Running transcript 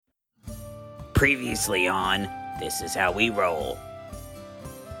Previously on This Is How We Roll.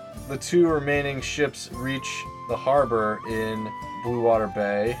 The two remaining ships reach the harbor in Bluewater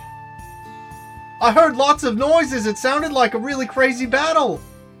Bay. I heard lots of noises. It sounded like a really crazy battle.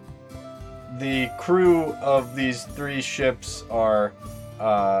 The crew of these three ships are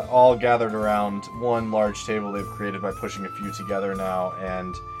all gathered around one large table they've created by pushing a few together now,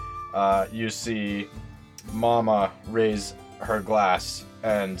 and you see Mama raise her glass,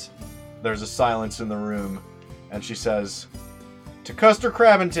 and there's a silence in the room, and she says, "To Custer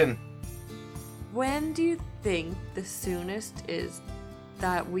Crabbington." When do you think the soonest is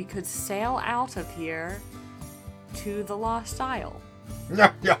that we could sail out of here to the Lost Isle?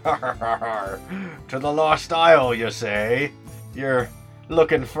 To the Lost Isle, you say? You're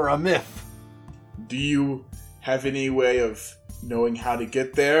looking for a myth. Do you have any way of knowing how to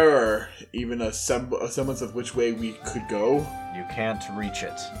get there, or even a semblance of which way we could go? You can't reach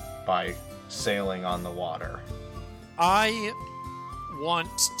it by sailing on the water. I want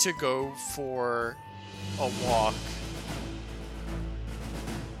to go for a walk.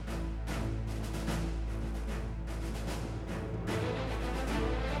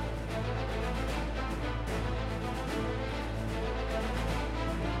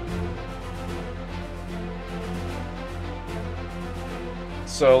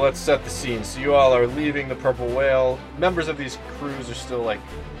 So let's set the scene. So you all are leaving the Purple Whale. Members of these crews are still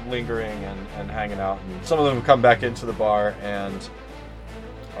lingering and hanging out. And some of them come back into the bar and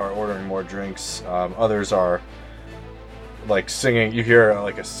are ordering more drinks. Others are singing. You hear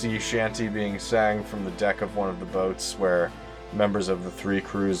a sea shanty being sang from the deck of one of the boats, where members of the three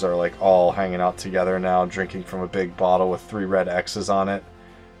crews are all hanging out together now, drinking from a big bottle with 3 red X's on it.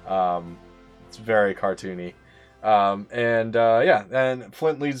 It's very cartoony. And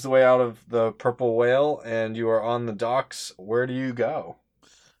Flint leads the way out of the Purple Whale, and you are on the docks. Where do you go?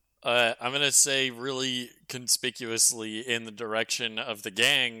 I'm going to say really conspicuously in the direction of the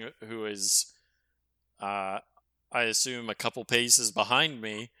gang, who is, I assume, a couple paces behind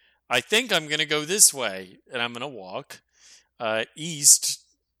me. I think I'm going to go this way, and I'm going to walk east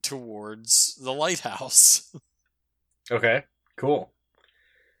towards the lighthouse. Okay, cool.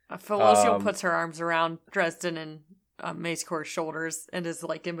 Felocial puts her arms around Dresden and Mace Core's shoulders and is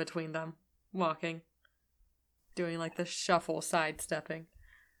in between them, walking, doing the shuffle, sidestepping.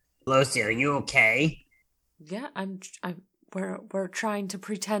 Lucy, are you okay? Yeah, we're trying to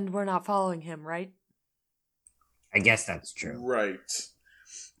pretend we're not following him, right? I guess that's true. Right.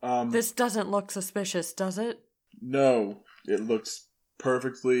 This doesn't look suspicious, does it? No, it looks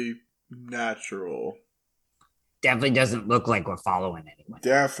perfectly natural. Definitely doesn't look like we're following anyone.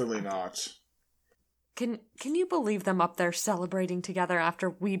 Definitely not. Can you believe them up there celebrating together after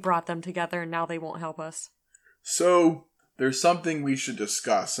we brought them together and now they won't help us? So, there's something we should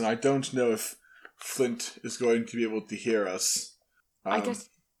discuss, and I don't know if Flint is going to be able to hear us. I guess,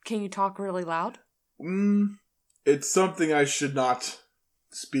 can you talk really loud? It's something I should not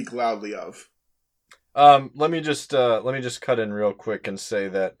speak loudly of. Let me just cut in real quick and say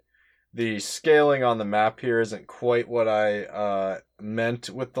that the scaling on the map here isn't quite what I meant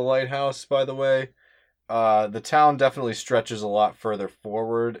with the lighthouse, by the way. The town definitely stretches a lot further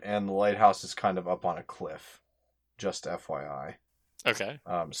forward, and the lighthouse is kind of up on a cliff. Just FYI. Okay.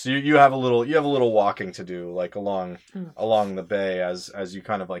 So you have a little walking to do, along the bay as you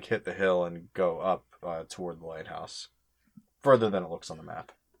kind of hit the hill and go up toward the lighthouse, further than it looks on the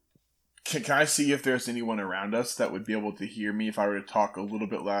map. Can I see if there's anyone around us that would be able to hear me if I were to talk a little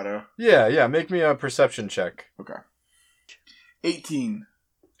bit louder? Yeah. Make me a perception check. Okay. 18.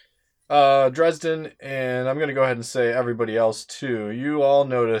 Dresden, and I'm going to go ahead and say everybody else too. You all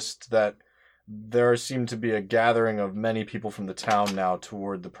noticed that there seemed to be a gathering of many people from the town now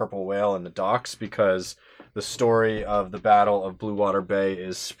toward the Purple Whale and the docks, because the story of the Battle of Bluewater Bay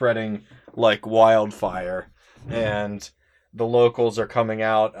is spreading like wildfire, and the locals are coming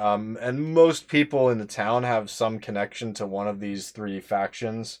out, and most people in the town have some connection to one of these 3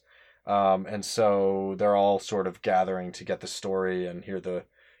 factions, and so they're all sort of gathering to get the story and hear the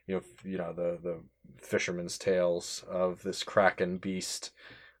fisherman's tales of this kraken beast.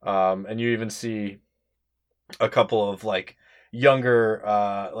 And you even see a couple of younger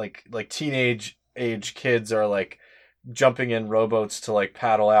teenage age kids are jumping in rowboats to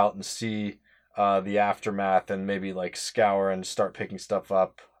paddle out and see the aftermath, and maybe scour and start picking stuff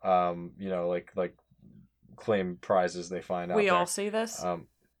up, claim prizes they find out We there. all see this?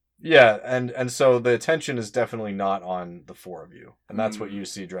 Yeah, and so the attention is definitely not on the 4 of you, and that's what you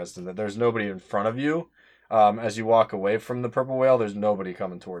see, Dresden, that there's nobody in front of you. As you walk away from the Purple Whale, there's nobody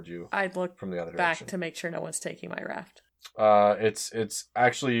coming towards you. I'd look from the other back direction to make sure no one's taking my raft. It's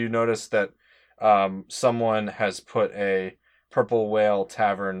actually, you notice that someone has put a Purple Whale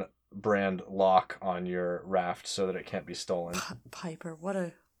Tavern brand lock on your raft so that it can't be stolen. Piper, what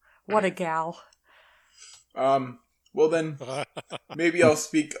a gal. Well then, maybe I'll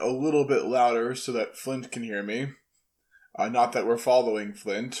speak a little bit louder so that Flint can hear me. Not that we're following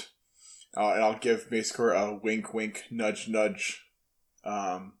Flint. And I'll give Macecore a wink, wink, nudge, nudge,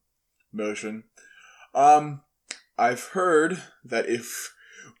 motion. I've heard that if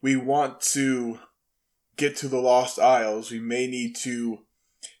we want to get to the Lost Isles, we may need to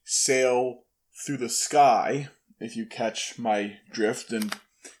sail through the sky, if you catch my drift, and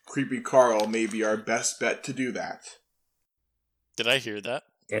Creepy Carl may be our best bet to do that. Did I hear that?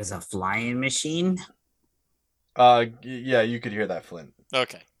 There's a flying machine. Yeah, you could hear that, Flint.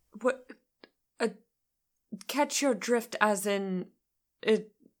 Okay. What? Catch your drift as in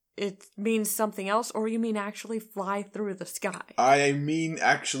it means something else, or you mean actually fly through the sky? I mean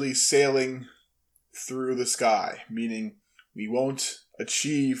actually sailing through the sky, meaning we won't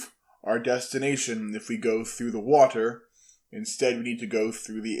achieve our destination if we go through the water. Instead, we need to go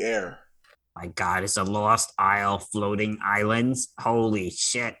through the air. My God, it's a lost isle, floating islands. Holy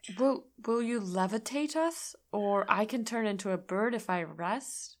shit. Will you levitate us? Or I can turn into a bird if I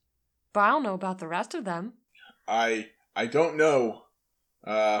rest? But I don't know about the rest of them. I don't know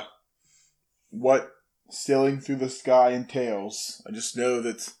what sailing through the sky entails. I just know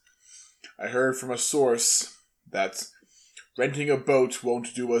that I heard from a source that renting a boat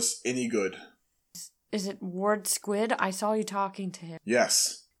won't do us any good. Is it Ward Squid? I saw you talking to him.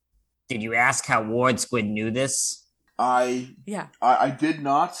 Yes. Did you ask how Ward Squid knew this? I did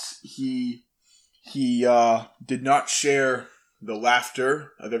not. He did not share the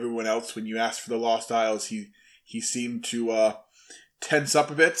laughter of everyone else when you asked for the Lost Isles. He seemed to tense up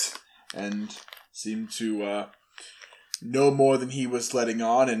a bit and seemed to know more than he was letting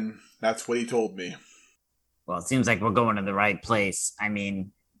on, and that's what he told me. Well, it seems like we're going to the right place. I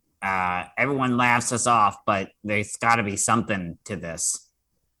mean, everyone laughs us off, but there's got to be something to this.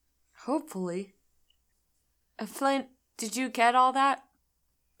 Hopefully. Flint, did you get all that?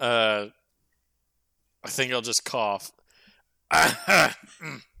 I think I'll just cough.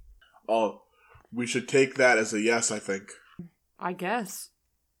 Oh, we should take that as a yes, I think. I guess.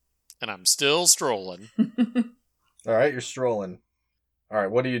 And I'm still strolling. All right, you're strolling. All right,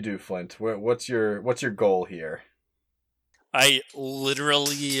 what do you do, Flint? What's your goal here? I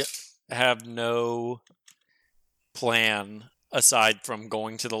literally have no plan aside from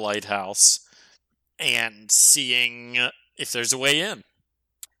going to the lighthouse and seeing if there's a way in.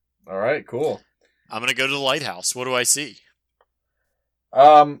 All right, cool. I'm going to go to the lighthouse. What do I see?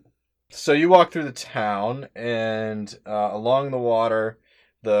 So you walk through the town, and along the water,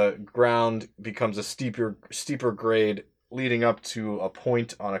 the ground becomes a steeper grade, leading up to a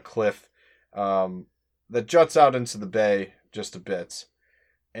point on a cliff that juts out into the bay just a bit.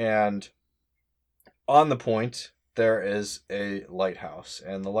 And on the point, there is a lighthouse,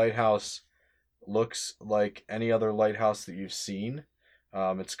 and the lighthouse looks like any other lighthouse that you've seen.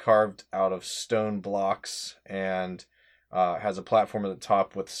 It's carved out of stone blocks and has a platform at the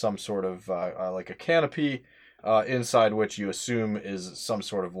top with some sort of like a canopy inside which you assume is some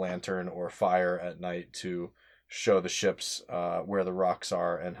sort of lantern or fire at night to show the ships where the rocks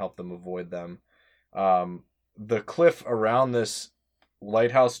are and help them avoid them. The cliff around this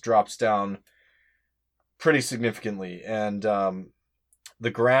lighthouse drops down pretty significantly, and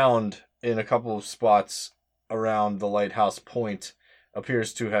the ground in a couple of spots around the lighthouse point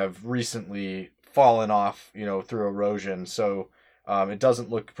appears to have recently fallen off, through erosion, so it doesn't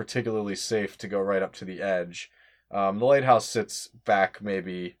look particularly safe to go right up to the edge. The lighthouse sits back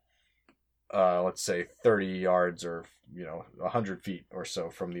maybe, let's say 30 yards or, 100 feet or so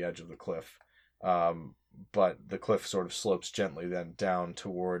from the edge of the cliff. But the cliff sort of slopes gently then down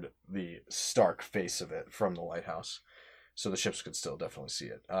toward the stark face of it from the lighthouse. So the ships could still definitely see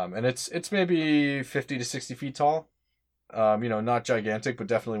it. And it's maybe 50 to 60 feet tall. Not gigantic, but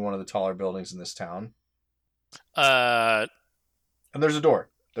definitely one of the taller buildings in this town. And there's a door.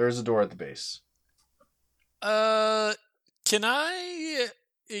 There is a door at the base. Can I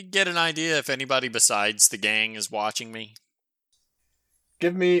get an idea if anybody besides the gang is watching me?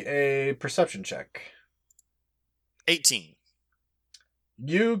 Give me a perception check. 18.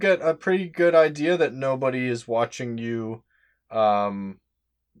 You get a pretty good idea that nobody is watching you.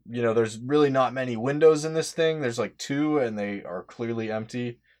 There's really not many windows in this thing. There's like 2, and they are clearly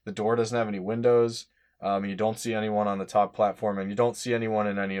empty. The door doesn't have any windows. You don't see anyone on the top platform, and you don't see anyone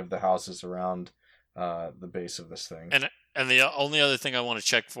in any of the houses around the base of this thing. And the only other thing I want to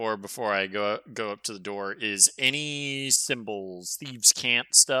check for before I go up to the door is any symbols, thieves'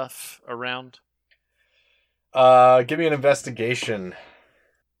 cant stuff around. Give me an investigation.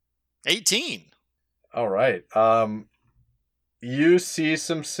 18. All right. You see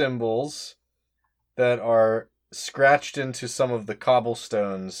some symbols that are scratched into some of the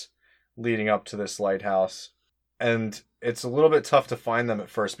cobblestones leading up to this lighthouse. And it's a little bit tough to find them at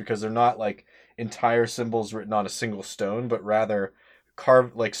first because they're not like entire symbols written on a single stone, but rather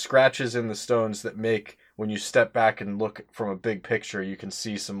carved like scratches in the stones that make, when you step back and look from a big picture, you can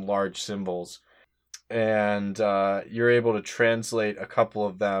see some large symbols. And you're able to translate a couple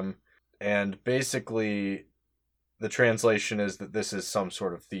of them. And basically, the translation is that this is some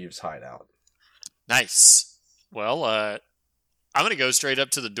sort of thieves' hideout. Nice. Well, I'm going to go straight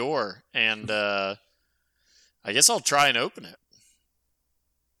up to the door, and I guess I'll try and open it.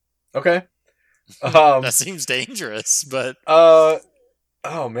 Okay. That seems dangerous, but...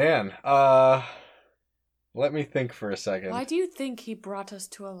 Oh, man. Let me think for a second. Why do you think he brought us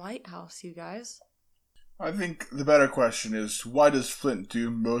to a lighthouse, you guys? I think the better question is, why does Flint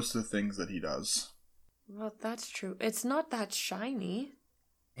do most of the things that he does? Well, that's true. It's not that shiny.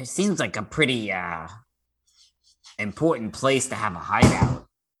 It seems like a pretty important place to have a hideout.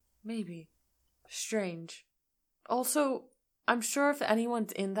 Maybe. Strange. Also, I'm sure if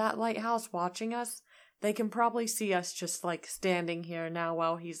anyone's in that lighthouse watching us, they can probably see us just like standing here now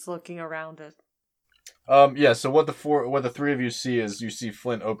while he's looking around it. Yeah, so what the three of you see is you see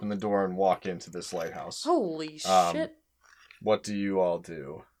Flint open the door and walk into this lighthouse. Holy shit. What do you all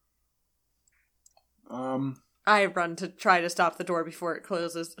do? I run to try to stop the door before it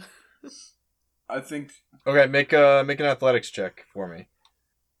closes. I think... Okay, make an athletics check for me.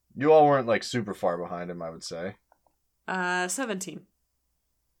 You all weren't like super far behind him, I would say. 17.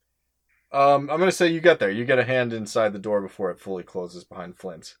 I'm gonna say you get there. You get a hand inside the door before it fully closes behind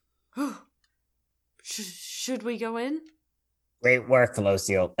Flint. Should we go in? Great work,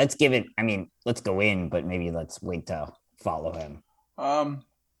 Felosio. Let's go in, but maybe let's wait to follow him.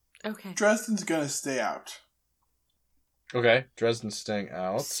 Okay. Dresden's gonna stay out. Okay, Dresden's staying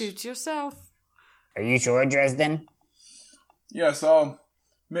out. Suit yourself. Are you sure, Dresden? Yes, I'll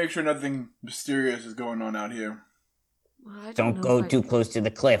make sure nothing mysterious is going on out here. Well, Don't go too close to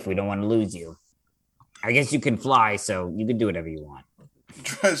the cliff. We don't want to lose you. I guess you can fly, so you can do whatever you want.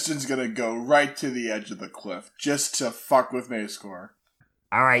 Dresden's gonna go right to the edge of the cliff, just to fuck with Mayscore.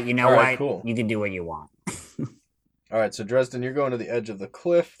 Alright, you know All what? right, cool. You can do what you want. Alright, so Dresden, you're going to the edge of the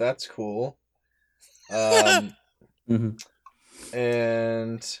cliff. That's cool. And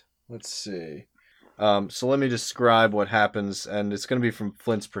let's see. So let me describe what happens, and it's going to be from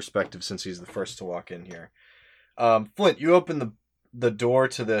Flint's perspective since he's the first to walk in here. Flint, you open the door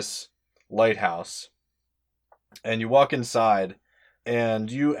to this lighthouse, and you walk inside, and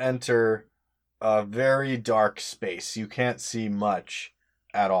you enter a very dark space. You can't see much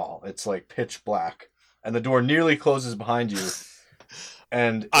at all. It's like pitch black, and the door nearly closes behind you.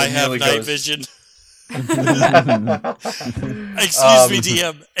 And I have night vision. Excuse me,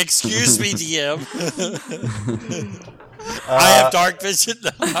 DM. Excuse me, DM. I have dark vision.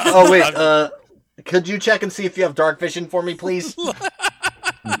 Oh wait, could you check and see if you have dark vision for me, please?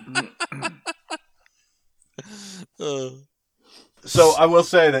 So I will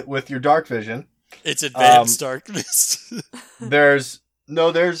say that with your dark vision, it's advanced darkness. You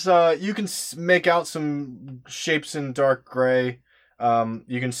can make out some shapes in dark gray.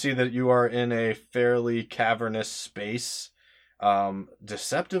 You can see that you are in a fairly cavernous space,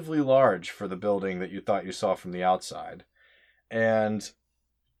 deceptively large for the building that you thought you saw from the outside. And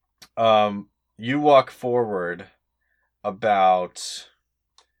you walk forward about,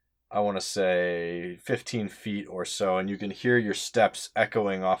 I want to say, 15 feet or so, and you can hear your steps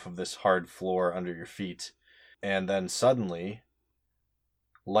echoing off of this hard floor under your feet. And then suddenly,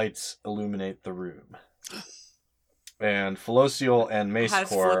 lights illuminate the room. And Felosiel and Macecore has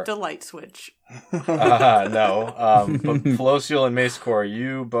flipped a light switch. No. But Felosiel and Macecore,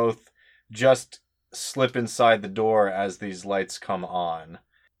 you both just slip inside the door as these lights come on.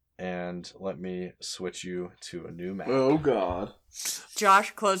 And let me switch you to a new map. Oh, God.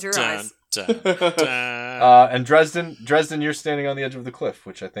 Josh, close your eyes. And Dresden, you're standing on the edge of the cliff,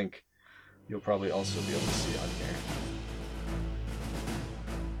 which I think you'll probably also be able to see on here.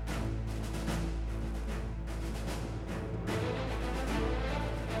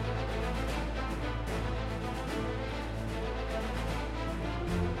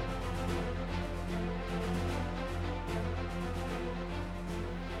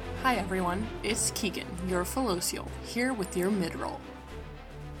 Hi everyone, it's Keegan, your Felosiel, here with your mid-roll.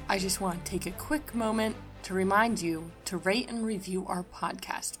 I just want to take a quick moment to remind you to rate and review our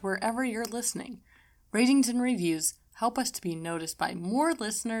podcast wherever you're listening. Ratings and reviews help us to be noticed by more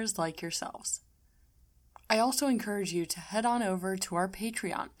listeners like yourselves. I also encourage you to head on over to our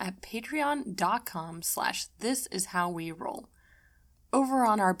Patreon at patreon.com/thisishowweroll. Over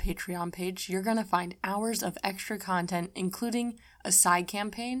on our Patreon page, you're going to find hours of extra content, including a side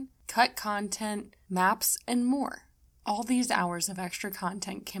campaign, cut content, maps, and more. All these hours of extra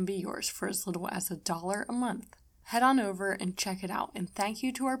content can be yours for as little as $1 a month. Head on over and check it out, and thank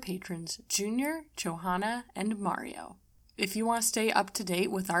you to our patrons, Junior, Johanna, and Mario. If you want to stay up to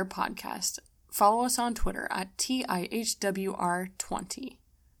date with our podcast, follow us on Twitter at TIHWR20.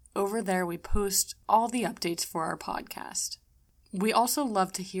 Over there, we post all the updates for our podcast. We also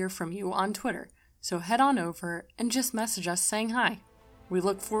love to hear from you on Twitter, so head on over and just message us saying hi. We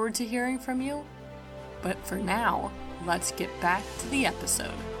look forward to hearing from you, but for now, let's get back to the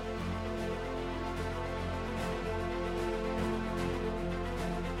episode.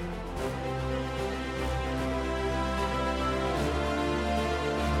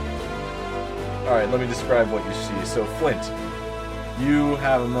 Alright, let me describe what you see. So, Flint, you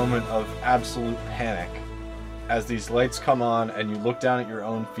have a moment of absolute panic as these lights come on and you look down at your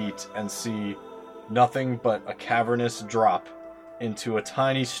own feet and see nothing but a cavernous drop into a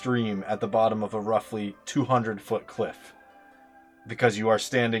tiny stream at the bottom of a roughly 200-foot cliff, because you are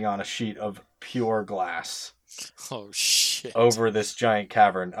standing on a sheet of pure glass. Oh, shit. Over this giant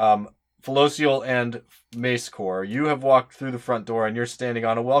cavern. Felocial and Macecore, you have walked through the front door and you're standing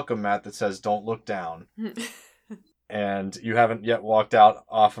on a welcome mat that says, "Don't look down." And you haven't yet walked out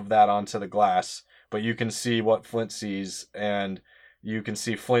off of that onto the glass, but you can see what Flint sees, and you can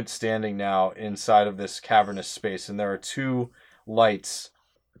see Flint standing now inside of this cavernous space, and there are two lights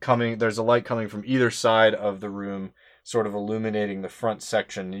coming. There's a light coming from either side of the room, sort of illuminating the front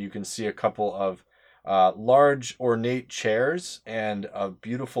section. You can see a couple of large ornate chairs and a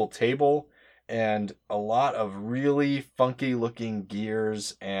beautiful table and a lot of really funky looking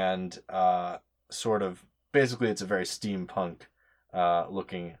gears and sort of, basically it's a very steampunk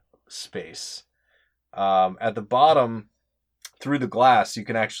looking space. At the bottom, through the glass, you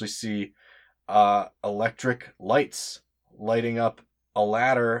can actually see electric lights lighting up a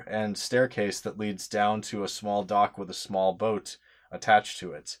ladder and staircase that leads down to a small dock with a small boat attached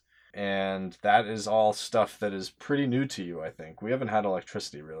to it. And that is all stuff that is pretty new to you, I think. We haven't had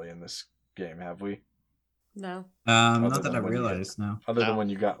electricity really in this game, have we? No. Not that I realized, no. Other than when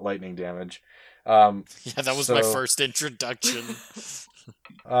you got lightning damage. Yeah, that was my first introduction.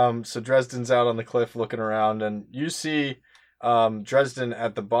 So Dresden's out on the cliff looking around, and you see Dresden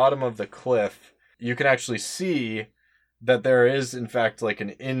at the bottom of the cliff. You can actually see that there is, in fact, like an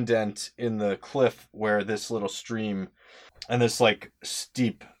indent in the cliff where this little stream and this like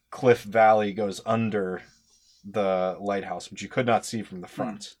steep cliff valley goes under the lighthouse, which you could not see from the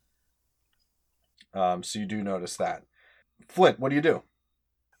front. So you do notice that. Flint, what do you do?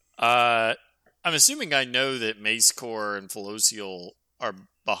 I'm assuming I know that Macecore and Felocial are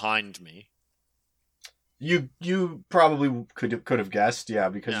behind me. You probably could have guessed, yeah,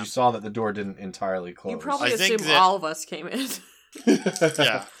 because you saw that the door didn't entirely close. You probably I think assumed that- all of us came in.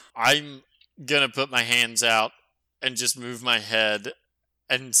 Yeah, I'm gonna put my hands out and just move my head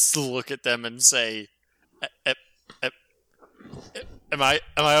and look at them and say, "Am I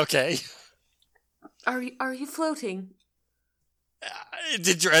okay?" Are you floating?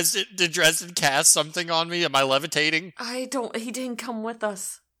 Did Dresden cast something on me? Am I levitating? He didn't come with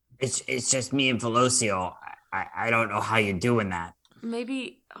us. It's just me and Felocial. I don't know how you're doing that.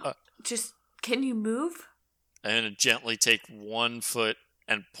 Maybe, can you move? I'm gonna gently take one foot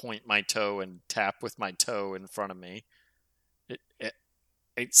and point my toe and tap with my toe in front of me.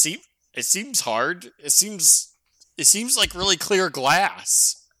 It seems hard. It seems like really clear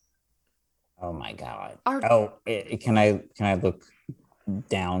glass. Oh my god. Can I look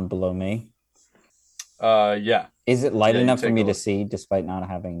down below me? Yeah. Is it light Yeah, you enough for take me a to look. see despite not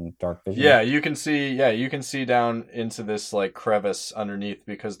having dark vision? Yeah, you can see down into this like crevice underneath,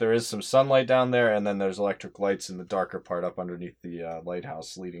 because there is some sunlight down there, and then there's electric lights in the darker part up underneath the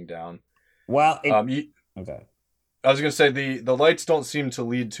lighthouse leading down. Well, Okay. I was gonna say the lights don't seem to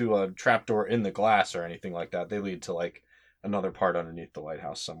lead to a trapdoor in the glass or anything like that. They lead to like another part underneath the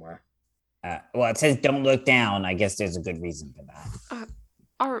lighthouse somewhere. well, it says don't look down. I guess there's a good reason for that.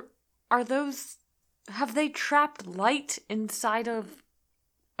 Are those? Have they trapped light inside of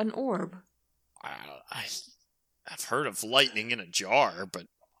an orb? I've heard of lightning in a jar, but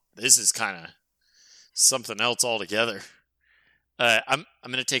this is kind of something else altogether. I'm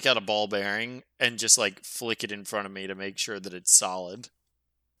gonna take out a ball bearing and just like flick it in front of me to make sure that it's solid.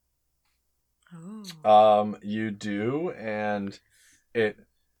 Oh. You do, and it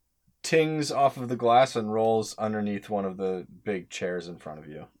tings off of the glass and rolls underneath one of the big chairs in front of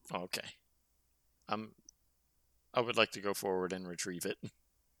you. Okay. I'm I would like to go forward and retrieve it.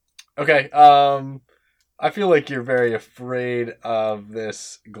 Okay. I feel like you're very afraid of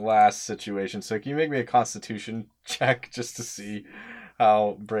this glass situation. So can you make me a Constitution check just to see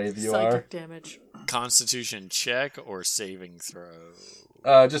how brave you Psychic damage. Constitution check or saving throw?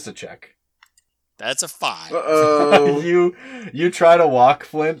 are? Just a check. That's a 5. Uh-oh. You try to walk,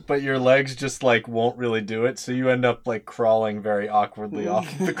 Flint, but your legs just like won't really do it, so you end up like crawling very awkwardly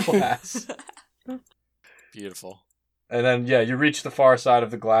off the glass. Beautiful. And then you reach the far side of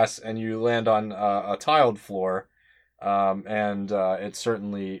the glass and you land on a tiled floor, and it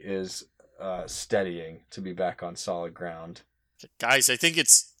certainly is steadying to be back on solid ground. Guys, I think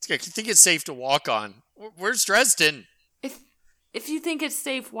it's safe to walk on. Where's Dresden? If you think it's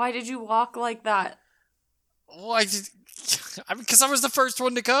safe, why did you walk like that? Well, because I was the first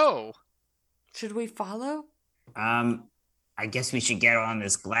one to go. Should we follow? I guess we should get on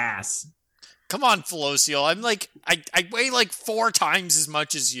this glass. Come on, Felocial. I weigh like 4 times as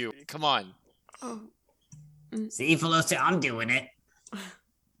much as you. Come on. Oh. See, Felocia, I'm doing it.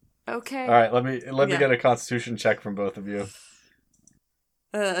 Okay. All right, let me get a Constitution check from both of you.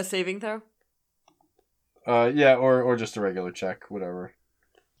 A saving throw? Yeah, or just a regular check, whatever.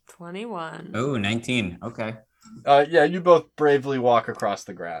 21. Oh, 19. Okay. Yeah, you both bravely walk across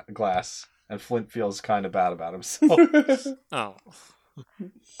the glass, and Flint feels kind of bad about himself. Oh.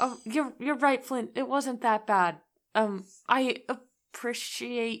 Oh, you're right, Flint. It wasn't that bad. I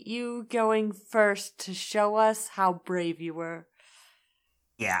appreciate you going first to show us how brave you were.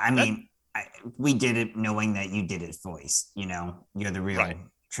 Yeah, I mean, we did it knowing that you did it voice. You know, you're the real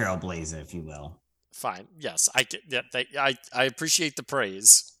trailblazer, if you will. Fine. Yes, I appreciate the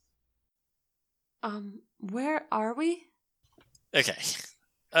praise. Where are we? Okay.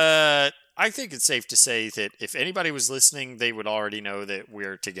 I think it's safe to say that if anybody was listening, they would already know that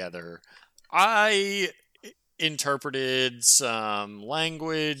we're together. I interpreted some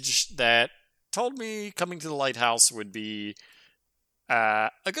language that told me coming to the lighthouse would be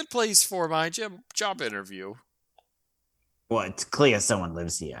a good place for my job interview. Well, it's clear someone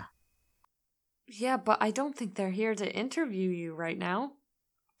lives here. Yeah, but I don't think they're here to interview you right now.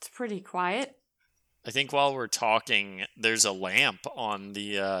 It's pretty quiet. I think while we're talking, there's a lamp on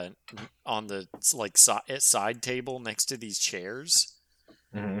the side table next to these chairs.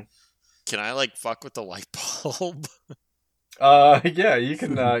 Mm-hmm. Can I fuck with the light bulb? Yeah, you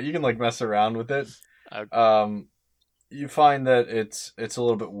can like mess around with it. Okay. You find that it's a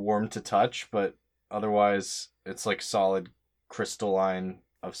little bit warm to touch, but otherwise it's like solid crystalline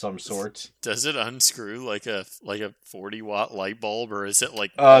of some sort. Does it unscrew like a 40-watt light bulb, or is it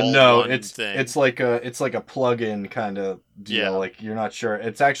like no, one it's thing? it's like a plug-in kind of deal. Yeah. Like you're not sure.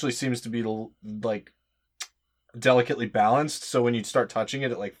 It actually seems to be like delicately balanced, so when you start touching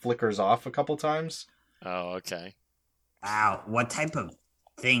it, it like flickers off a couple times. Oh, okay. Wow, what type of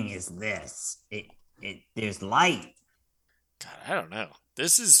thing is this? There's light. God, I don't know.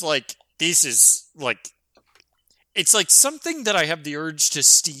 This is like it's like something that I have the urge to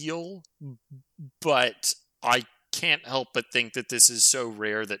steal, but I can't help but think that this is so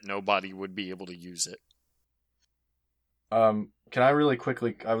rare that nobody would be able to use it. Can I really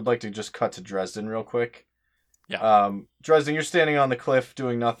quickly? I would like to just cut to Dresden real quick. Yeah. Dresden, you're standing on the cliff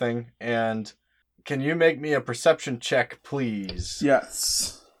doing nothing, and can you make me a perception check, please?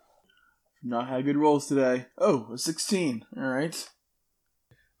 Yes. Not had good rolls today. Oh, a 16. All right.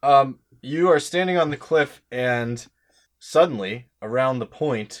 You are standing on the cliff, and suddenly, around the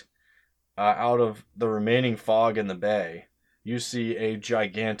point, out of the remaining fog in the bay, you see a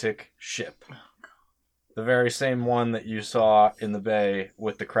gigantic ship. The very same one that you saw in the bay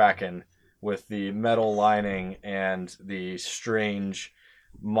with the Kraken, with the metal lining and the strange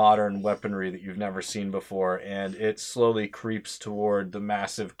modern weaponry that you've never seen before, and it slowly creeps toward the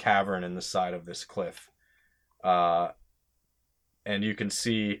massive cavern in the side of this cliff. And you can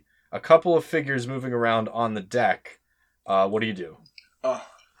see a couple of figures moving around on the deck. What do you do? God.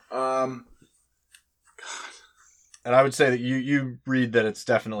 And I would say that you read that it's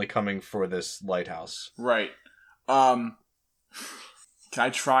definitely coming for this lighthouse. Right. Can I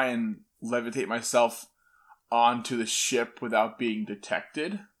try and levitate myself onto the ship without being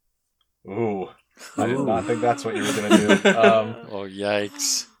detected? Ooh. I did not think that's what you were going to do. Oh,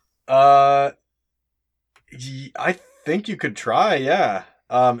 yikes. I think you could try, yeah.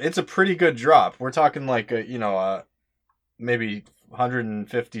 It's a pretty good drop. We're talking like, maybe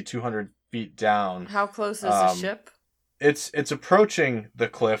 150, 200 feet down. How close is the ship? It's approaching the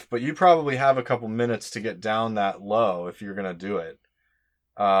cliff, but you probably have a couple minutes to get down that low if you're going to do it.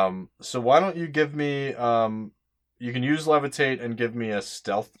 So why don't you give me, you can use levitate and give me a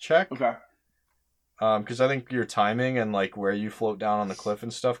stealth check. Okay. because I think your timing and like where you float down on the cliff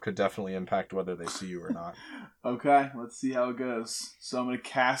and stuff could definitely impact whether they see you or not. Okay, let's see how it goes. So I'm going to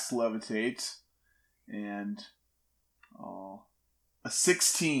cast Levitate, and a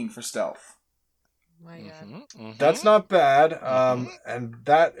 16 for stealth. My God. That's not bad, and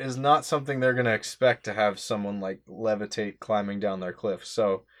that is not something they're going to expect to have someone like levitate climbing down their cliff.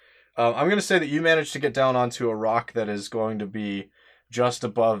 So I'm going to say that you managed to get down onto a rock that is going to be just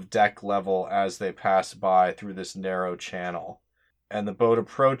above deck level as they pass by through this narrow channel. And the boat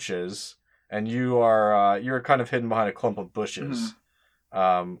approaches, and you're kind of hidden behind a clump of bushes.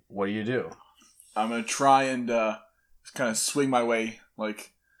 Mm-hmm. What do? I'm going to try and kind of swing my way,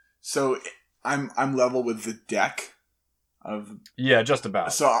 like, so I'm level with the deck of... Yeah, just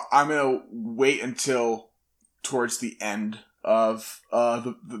about. So I'm going to wait until towards the end of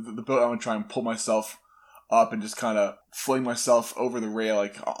the boat. I'm going to try and pull myself up and just kind of fling myself over the rail,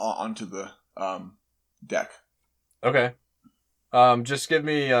 like, onto the deck. Okay. Just give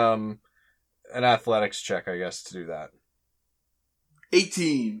me an athletics check, I guess, to do that.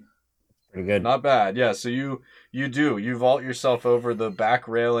 18. Pretty good. Not bad. Yeah, so you vault yourself over the back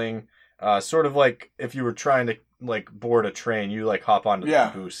railing, sort of like if you were trying to like board a train, you like hop onto the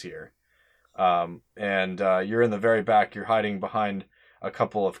caboose here. And you're in the very back, you're hiding behind a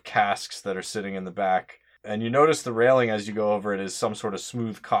couple of casks that are sitting in the back. And you notice the railing as you go over it is some sort of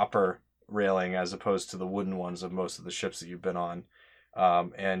smooth copper railing as opposed to the wooden ones of most of the ships that you've been on.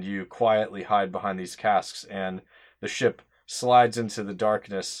 And you quietly hide behind these casks, and the ship slides into the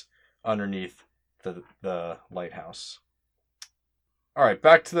darkness underneath the lighthouse. All right,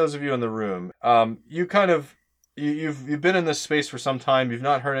 back to those of you in the room. You've been in this space for some time. You've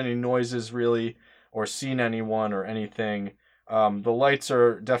not heard any noises really, or seen anyone or anything. The lights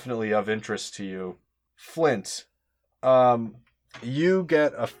are definitely of interest to you. Flint, you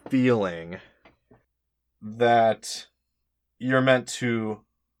get a feeling that you're meant to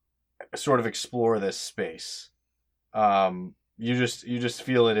sort of explore this space. You just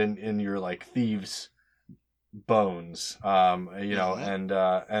feel it in your like thieves' bones,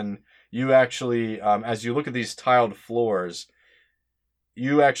 and you actually, as you look at these tiled floors,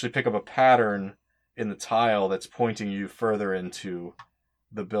 you actually pick up a pattern in the tile that's pointing you further into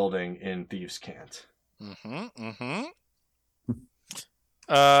the building in Thieves' Cant.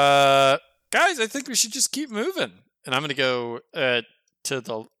 Guys, I think we should just keep moving. And I'm gonna go to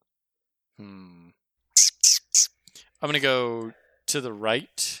the. I'm gonna go to the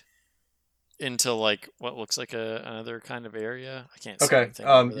right into like what looks like another kind of area. I can't see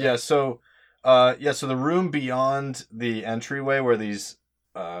anything. Yeah. So the room beyond the entryway where these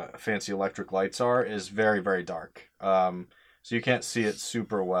fancy electric lights are is very, very dark. So you can't see it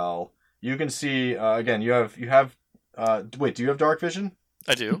super well. You can see again. You have. Wait, do you have dark vision?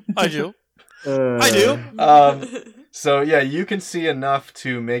 I do. So yeah, you can see enough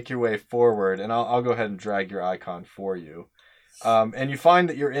to make your way forward, and I'll go ahead and drag your icon for you. And you find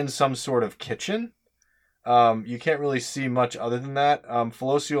that you're in some sort of kitchen. You can't really see much other than that.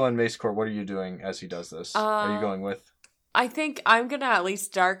 Felocial and Macecore, what are you doing as he does this? Are you going with? I think I'm gonna at least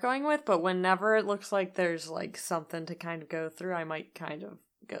start going with, but whenever it looks like there's like something to kind of go through, I might kind of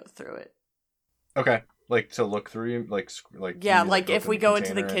go through it. Okay, like to look through, like yeah, like if we go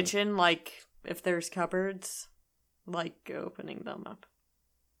into the kitchen, like if there's cupboards, like opening them up.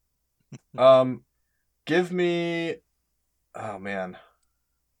 Give me. Oh man,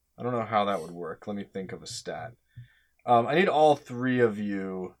 I don't know how that would work. Let me think of a stat. I need all three of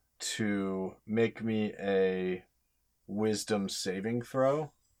you to make me a wisdom saving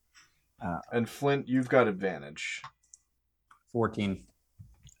throw. And Flint, you've got advantage. 14.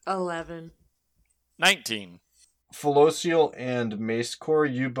 11. 19. Felocial and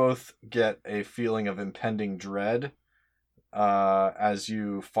Macecore, you both get a feeling of impending dread as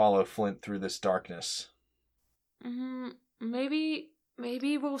you follow Flint through this darkness. Maybe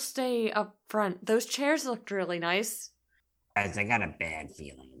we'll stay up front. Those chairs looked really nice. Guys, I got a bad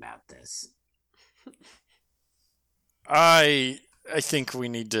feeling about this. I think we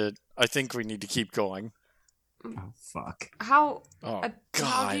need to keep going. Oh fuck. How God.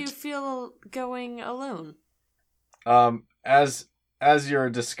 How do you feel going alone? As you're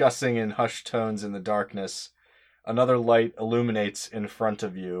discussing in hushed tones in the darkness, another light illuminates in front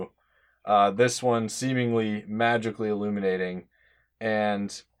of you. This one seemingly magically illuminating,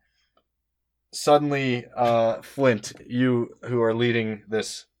 and suddenly, Flint, you who are leading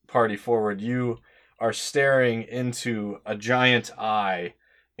this party forward, you are staring into a giant eye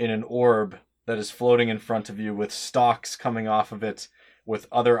in an orb that is floating in front of you with stalks coming off of it with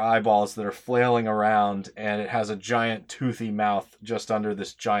other eyeballs that are flailing around, and it has a giant toothy mouth just under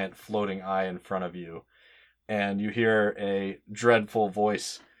this giant floating eye in front of you. And you hear a dreadful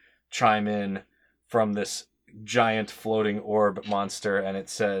voice chime in from this giant floating orb monster, and it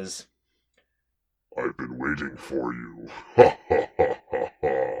says, "I've been waiting for you. Ha ha ha ha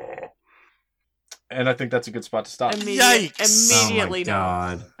ha." And I think that's a good spot to stop. Yikes! Immediately Oh my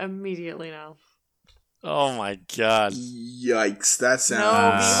God. no. Immediately no. Oh my god. Yikes! That No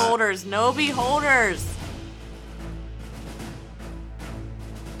sounds. beholders. No beholders.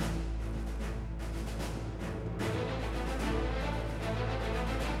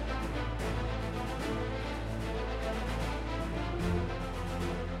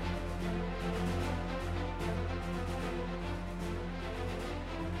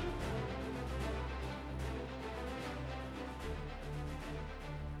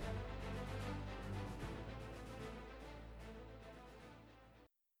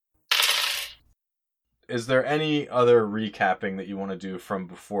 Is there any other recapping that you want to do from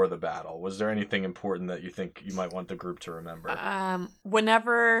before the battle? Was there anything important that you think you might want the group to remember?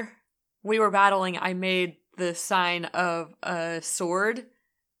 Whenever we were battling, I made the sign of a sword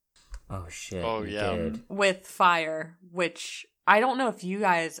Oh shit. Oh, you yeah. did. with fire, which I don't know if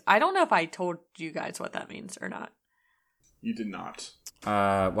I told you guys what that means or not. You did not.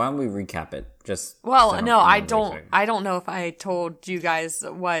 Why don't we recap it? Just Well, so no, I remember don't. exactly. I don't know if I told you guys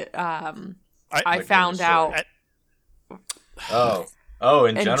what I Like found in the story. out.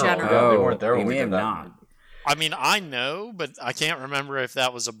 In In general. general. Yeah, they weren't there we when we may did have that. not. I mean, I know, but I can't remember if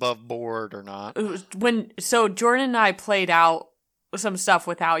that was above board or not. So Jordan and I played out some stuff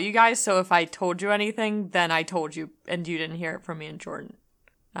without you guys. So if I told you anything, then I told you, and you didn't hear it from me and Jordan.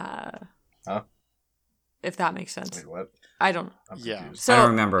 Huh? If that makes sense. Wait, what? I don't. I'm Yeah. confused. So I don't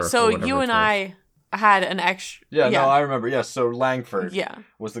remember So for whatever you it's and worth. I had an extra. Yeah, no, I remember. Yeah, so Langford Yeah.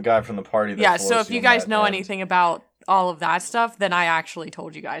 was the guy from the party that Yeah. So if Felicity you guys met, know and- anything about all of that stuff, then I actually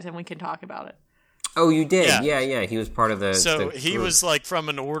told you guys, and we can talk about it. Oh, you did. Yeah. Yeah. He was part of the. So the he group. was like from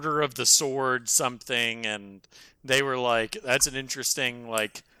an Order of the Sword something, and they were like, "That's an interesting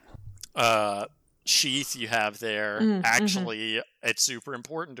like sheath you have there. Actually, it's super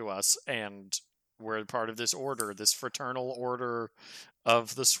important to us, and we're part of this order, this fraternal order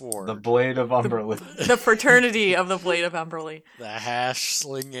of the sword, The Blade of Umberly. The fraternity of the Blade of Emberly. the hash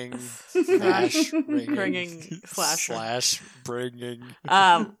slinging, hash Bringing slasher. slash bringing."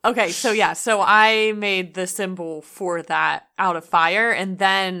 Okay, so yeah, so I made the symbol for that out of fire, and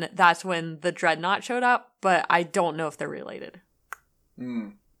then that's when the dreadnought showed up, but I don't know if they're related.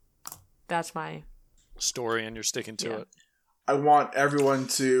 That's my Story, and you're sticking to Yeah. it. I want everyone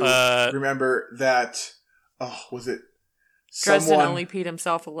to remember that. Oh, was it Dresden someone? only peed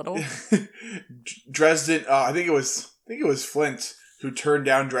himself a little. Dresden. I think it was Flint who turned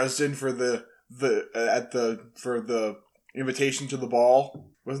down Dresden for the invitation to the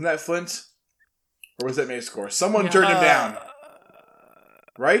ball. Wasn't that Flint? Or was that Mayscore? Someone turned him down.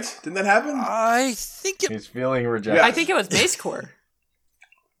 Right? Didn't that happen? I think it. He's feeling rejected. Yeah. I think it was Mace Core.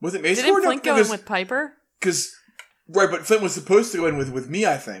 Was it Mayscore? Didn't Flint go in with Piper? Because right, but Flint was supposed to go in with me,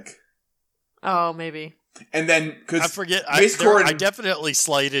 I think. Oh, maybe. And then because I forget. Mayscore I definitely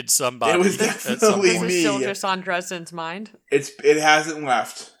slighted somebody. It was at some definitely Is point. it me. still just on Dresden's mind? it hasn't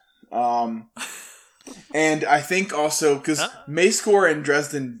left. And I think also because Mayscore and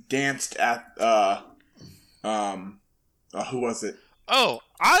Dresden danced at who was it? Oh,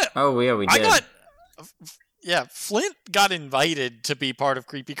 Oh yeah, we I did. got. Yeah, Flint got invited to be part of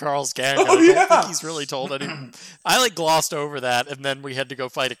Creepy Carl's gang. Oh, I don't yeah. think he's really told anyone. I glossed over that, and then we had to go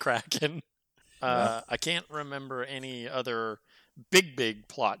fight a kraken. I can't remember any other big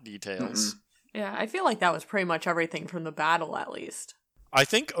plot details. Yeah, I feel like that was pretty much everything from the battle, at least. I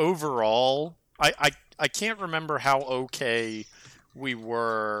think overall, I can't remember how okay we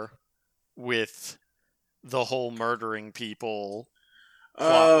were with the whole murdering people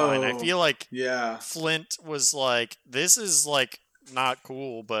plotline. I feel like yeah, Flint was like, "This is like not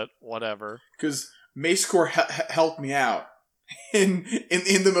cool, but whatever." because Mayscore helped me out in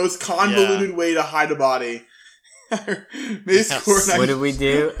the most convoluted way to hide a body. Mayscore and I What did we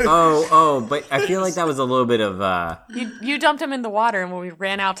do? Oh, but I feel like that was a little bit of You dumped him in the water, and when we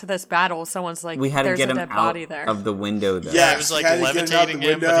ran out to this battle, someone's like, we had to "There's get a him dead out body there." of the window though. Yeah. It was like had to get him out the levitating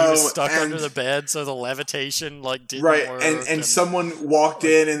him, but he was window, stuck and- under the bed, so the levitation like didn't right, work. and someone walked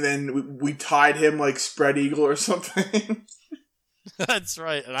in, and then we tied him like spread eagle or something. That's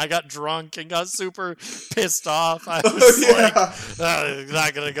right. And I got drunk and got super pissed off. I Oh, was yeah. like, "I'm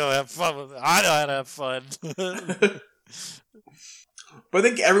not gonna go have fun with it. I know how to have fun." But I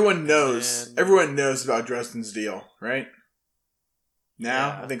think everyone knows. Man. Everyone knows about Dresden's deal, right? Now,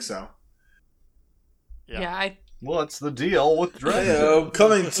 Yeah. I think so. Yeah. What's the deal with Dread Hey, Zone?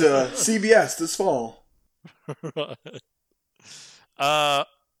 coming to CBS this fall. uh,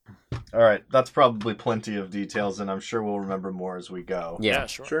 All right, that's probably plenty of details, and I'm sure we'll remember more as we go. Yeah. yeah,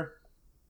 sure. Sure.